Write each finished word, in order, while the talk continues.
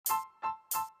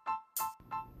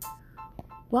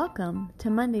Welcome to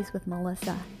Mondays with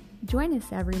Melissa. Join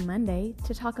us every Monday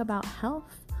to talk about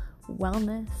health,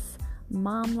 wellness,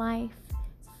 mom life,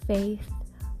 faith,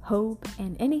 hope,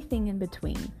 and anything in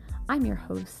between. I'm your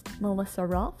host, Melissa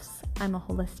Rolfs. I'm a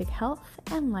holistic health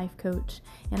and life coach,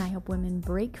 and I help women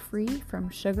break free from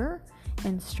sugar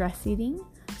and stress eating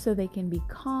so they can be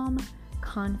calm,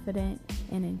 confident,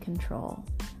 and in control.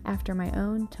 After my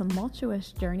own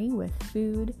tumultuous journey with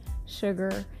food,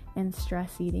 sugar, and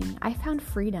stress eating, I found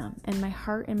freedom, and my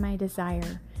heart and my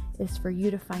desire is for you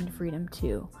to find freedom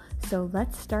too. So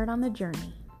let's start on the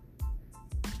journey.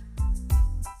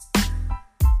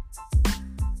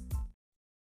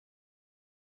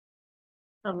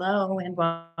 Hello and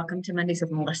welcome to Mondays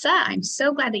with Melissa. I'm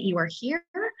so glad that you are here.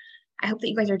 I hope that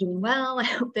you guys are doing well. I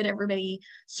hope that everybody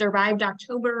survived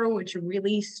October, which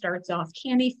really starts off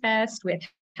Candy Fest with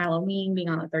Halloween being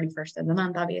on the 31st of the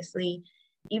month, obviously.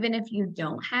 Even if you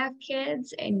don't have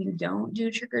kids and you don't do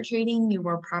trick-or-treating, you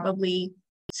were probably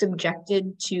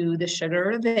subjected to the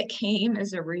sugar that came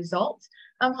as a result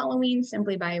of Halloween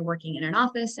simply by working in an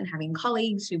office and having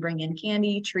colleagues who bring in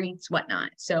candy, treats,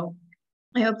 whatnot. So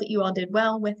I hope that you all did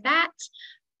well with that.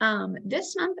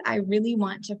 This month, I really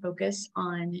want to focus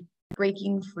on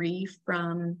breaking free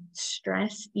from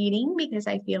stress eating because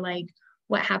I feel like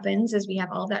what happens is we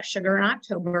have all that sugar in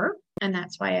October, and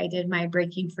that's why I did my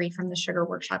Breaking Free from the Sugar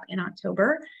workshop in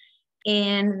October.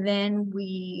 And then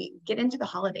we get into the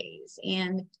holidays,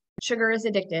 and sugar is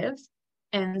addictive.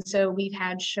 And so we've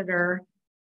had sugar,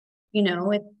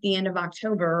 at the end of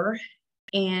October,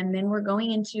 and then we're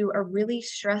going into a really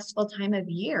stressful time of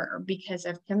year because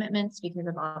of commitments, because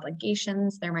of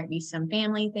obligations. There might be some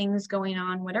family things going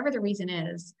on, whatever the reason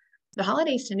is. The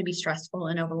holidays tend to be stressful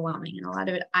and overwhelming, and a lot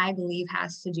of it, I believe,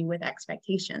 has to do with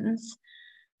expectations.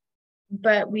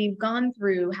 But we've gone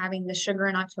through having the sugar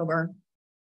in October.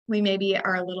 We maybe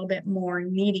are a little bit more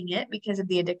needing it because of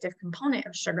the addictive component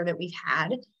of sugar that we've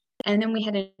had. And then we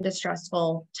head into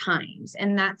stressful times.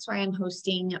 And that's why I'm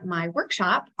hosting my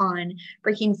workshop on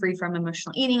breaking free from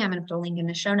emotional eating. I'm going to put a link in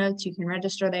the show notes. You can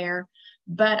register there.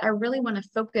 But I really want to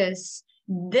focus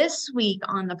this week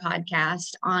on the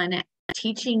podcast on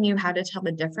teaching you how to tell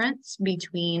the difference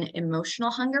between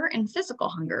emotional hunger and physical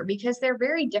hunger, because they're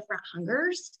very different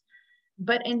hungers.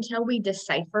 But until we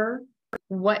decipher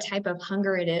what type of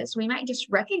hunger it is, we might just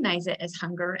recognize it as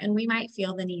hunger and we might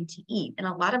feel the need to eat. And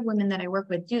a lot of women that I work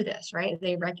with do this, right?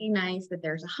 They recognize that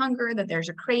there's a hunger, that there's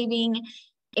a craving,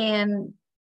 and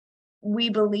we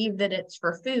believe that it's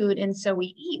for food. And so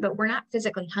we eat, but we're not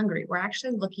physically hungry. We're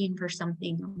actually looking for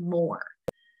something more.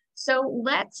 So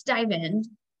let's dive in.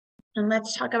 And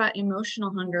let's talk about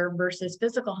emotional hunger versus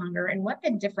physical hunger and what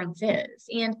the difference is.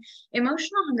 And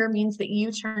emotional hunger means that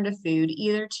you turn to food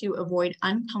either to avoid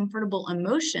uncomfortable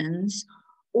emotions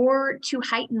or to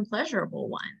heighten pleasurable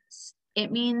ones.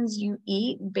 It means you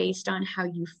eat based on how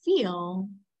you feel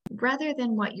rather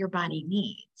than what your body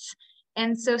needs.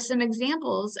 And so some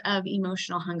examples of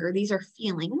emotional hunger, these are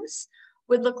feelings,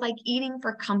 would look like eating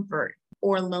for comfort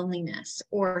or loneliness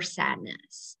or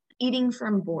sadness, eating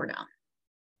from boredom,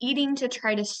 eating to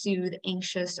try to soothe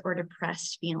anxious or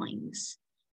depressed feelings,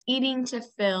 eating to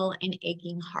fill an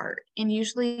aching heart. And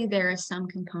usually there is some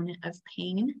component of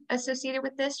pain associated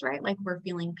with this, right? Like we're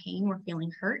feeling pain, we're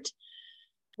feeling hurt.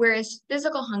 Whereas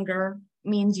physical hunger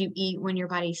means you eat when your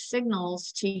body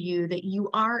signals to you that you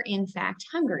are in fact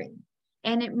hungry.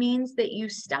 And it means that you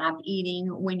stop eating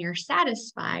when you're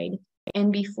satisfied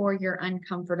and before you're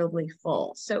uncomfortably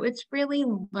full. So it's really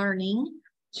learning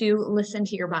to listen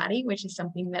to your body, which is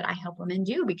something that I help women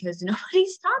do because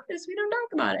nobody's taught this. We don't talk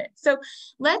about it. So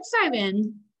let's dive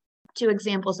in to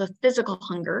examples of physical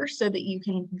hunger so that you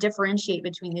can differentiate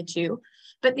between the two.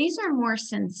 But these are more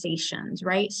sensations,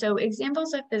 right? So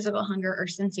examples of physical hunger or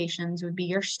sensations would be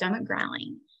your stomach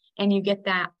growling, and you get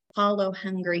that hollow,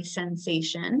 hungry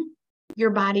sensation.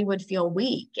 Your body would feel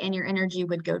weak and your energy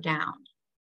would go down.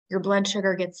 Your blood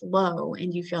sugar gets low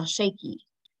and you feel shaky.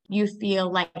 You feel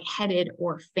lightheaded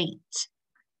or faint.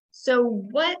 So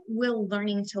what will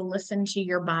learning to listen to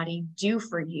your body do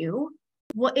for you?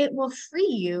 Well, it will free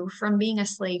you from being a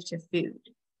slave to food.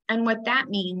 And what that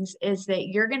means is that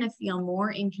you're going to feel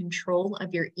more in control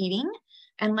of your eating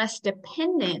and less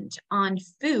dependent on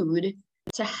food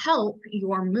to help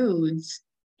your moods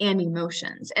and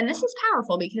emotions. And this is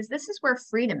powerful because this is where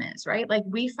freedom is, right? Like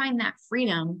we find that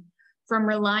freedom from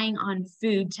relying on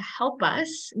food to help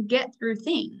us get through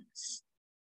things.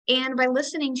 And by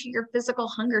listening to your physical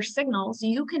hunger signals,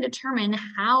 you can determine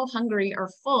how hungry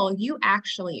or full you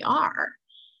actually are.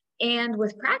 And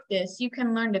with practice, you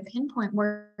can learn to pinpoint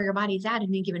where your body's at in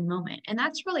any given moment. And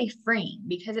that's really freeing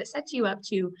because it sets you up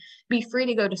to be free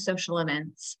to go to social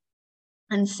events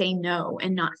and say no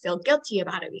and not feel guilty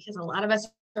about it, because a lot of us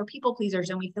are people pleasers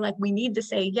and we feel like we need to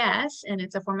say yes. And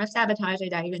it's a form of sabotage I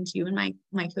dive into in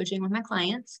my coaching with my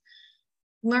clients,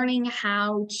 learning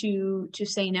how to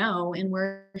say no and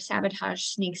where sabotage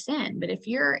sneaks in. But if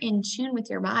you're in tune with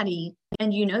your body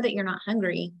and you know that you're not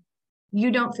hungry, you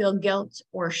don't feel guilt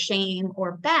or shame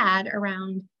or bad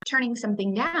around turning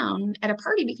something down at a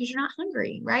party because you're not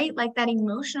hungry, right? Like that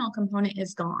emotional component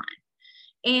is gone.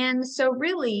 And so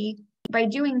really, by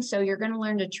doing so, you're going to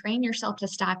learn to train yourself to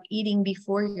stop eating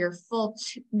before you're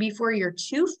before you're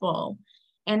too full,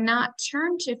 and not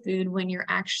turn to food when you're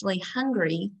actually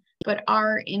hungry, but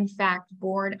are in fact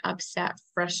bored, upset,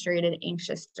 frustrated,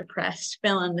 anxious, depressed,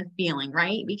 fill in the feeling,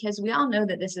 right? Because we all know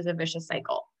that this is a vicious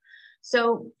cycle.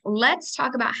 So let's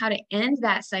talk about how to end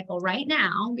that cycle right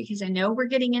now, because I know we're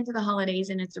getting into the holidays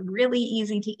and it's really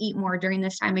easy to eat more during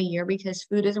this time of year because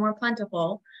food is more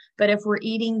plentiful. But if we're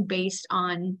eating based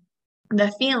on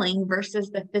the feeling versus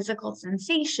the physical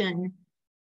sensation,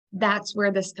 that's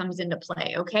where this comes into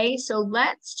play. Okay, so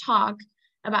let's talk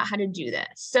about how to do this.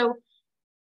 So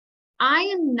I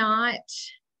am not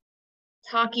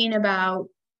talking about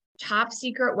top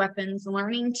secret weapons,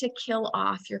 learning to kill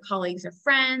off your colleagues or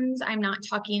friends. I'm not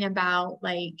talking about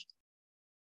like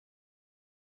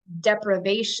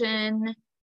deprivation.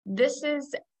 This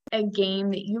is a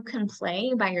game that you can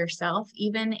play by yourself,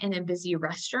 even in a busy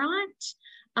restaurant.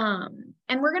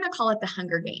 And we're going to call it the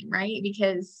hunger game, right?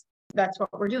 Because that's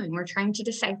what we're doing. We're trying to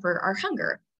decipher our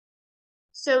hunger.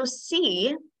 So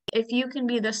see if you can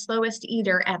be the slowest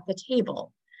eater at the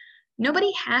table.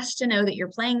 Nobody has to know that you're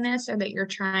playing this or that you're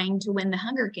trying to win the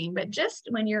hunger game, but just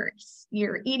when you're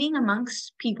eating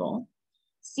amongst people,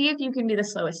 see if you can be the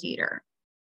slowest eater.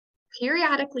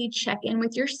 Periodically check in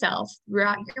with yourself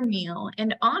throughout your meal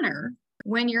and honor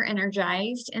when you're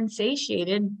energized and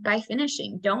satiated by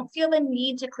finishing. Don't feel the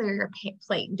need to clear your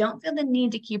plate. Don't feel the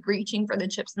need to keep reaching for the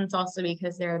chips and salsa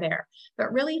because they're there,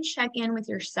 but really check in with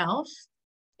yourself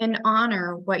and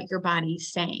honor what your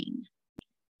body's saying.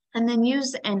 And then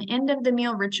use an end of the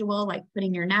meal ritual, like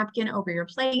putting your napkin over your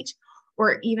plate,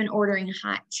 or even ordering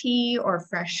hot tea or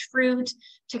fresh fruit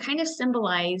to kind of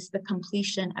symbolize the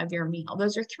completion of your meal.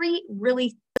 Those are three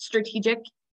really strategic,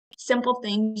 simple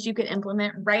things you could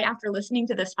implement right after listening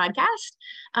to this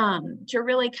podcast, to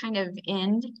really kind of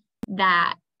end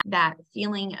that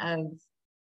feeling of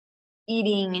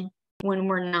eating when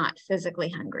we're not physically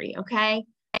hungry. Okay.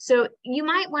 So you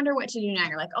might wonder what to do now.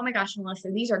 You're like, oh my gosh, Melissa,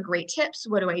 these are great tips.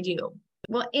 What do I do?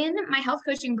 Well, in my health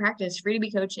coaching practice, Free to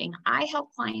Be Coaching, I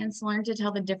help clients learn to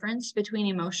tell the difference between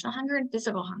emotional hunger and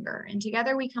physical hunger. And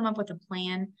together we come up with a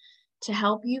plan to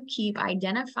help you keep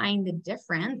identifying the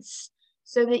difference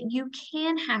so that you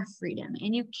can have freedom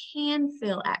and you can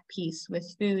feel at peace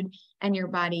with food and your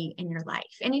body and your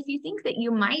life. And if you think that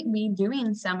you might be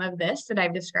doing some of this that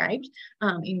I've described,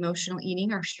 emotional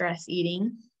eating or stress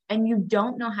eating, and you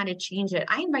don't know how to change it,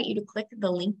 I invite you to click the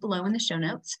link below in the show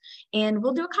notes and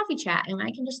we'll do a coffee chat and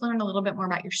I can just learn a little bit more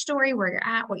about your story, where you're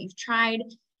at, what you've tried,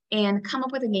 and come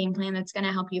up with a game plan that's going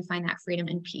to help you find that freedom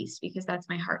and peace, because that's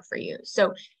my heart for you.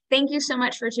 So thank you so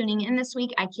much for tuning in this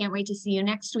week. I can't wait to see you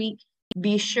next week.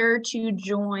 Be sure to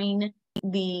join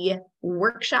the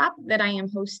workshop that I am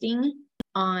hosting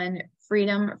on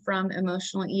freedom from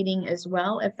emotional eating as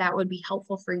well, if that would be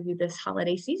helpful for you this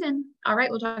holiday season. All right,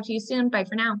 we'll talk to you soon. Bye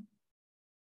for now.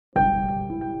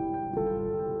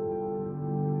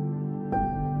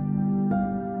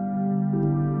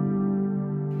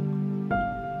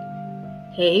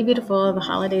 Hey, beautiful. The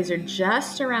holidays are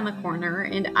just around the corner,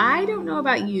 and I don't know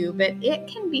about you, but it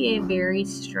can be a very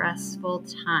stressful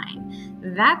time.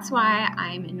 That's why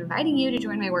I'm inviting you to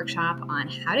join my workshop on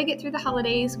how to get through the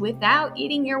holidays without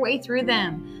eating your way through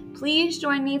them. Please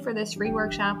join me for this free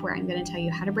workshop where I'm going to tell you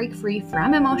how to break free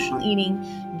from emotional eating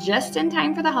just in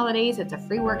time for the holidays. It's a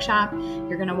free workshop.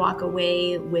 You're going to walk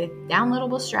away with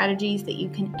downloadable strategies that you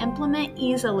can implement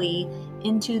easily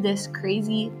into this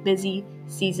crazy busy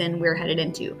season we're headed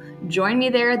into. Join me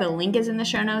there. The link is in the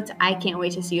show notes. I can't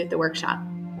wait to see you at the workshop.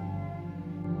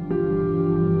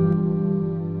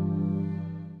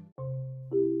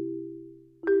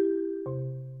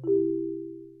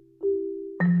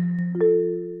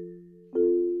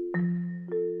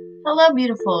 Hello,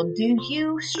 beautiful. Do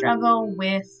you struggle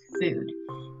with food?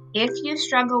 If you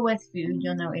struggle with food,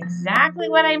 you'll know exactly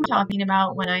what I'm talking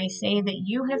about when I say that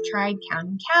you have tried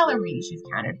counting calories, you've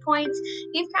counted points,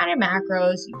 you've counted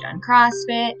macros, you've done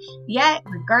CrossFit, yet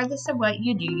regardless of what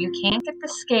you do, you can't get the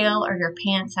scale or your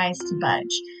pant size to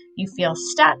budge. you feel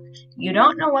stuck, you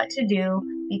don't know what to do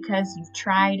because you've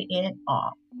tried it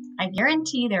all. I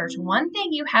guarantee there's one thing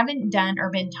you haven't done or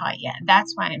been taught yet.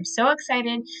 That's why I'm so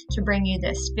excited to bring you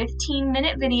this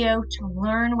 15-minute video to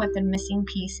learn what the missing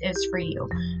piece is for you.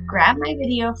 Grab my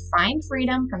video, Find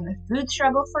Freedom from the Food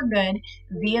Struggle for Good,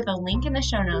 via the link in the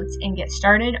show notes and get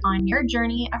started on your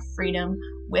journey of freedom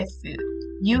with food.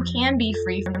 You can be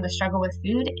free from the struggle with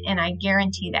food, and I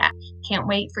guarantee that. Can't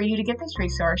wait for you to get this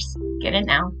resource. Get it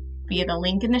now via the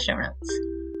link in the show notes.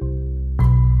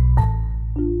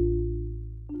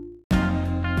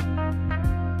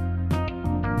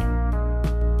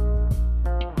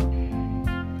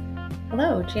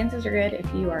 Hello, chances are good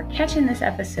if you are catching this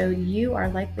episode, you are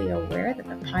likely aware that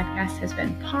the podcast has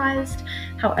been paused.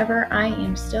 However, I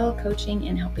am still coaching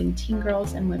and helping teen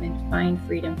girls and women find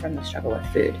freedom from the struggle with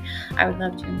food. I would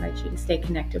love to invite you to stay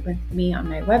connected with me on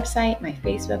my website, my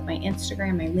Facebook, my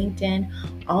Instagram, my LinkedIn.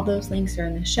 All those links are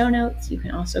in the show notes. You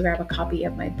can also grab a copy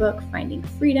of my book, Finding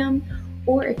Freedom.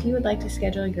 Or if you would like to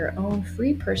schedule your own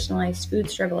free personalized food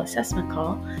struggle assessment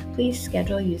call, please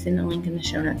schedule using the link in the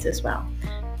show notes as well.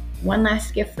 One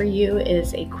last gift for you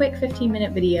is a quick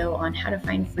 15-minute video on how to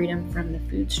find freedom from the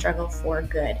food struggle for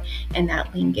good, and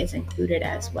that link is included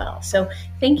as well. So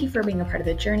thank you for being a part of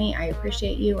the journey. I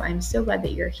appreciate you. I'm so glad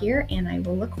that you're here, and I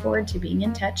will look forward to being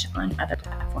in touch on other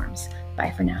platforms.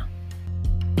 Bye for now.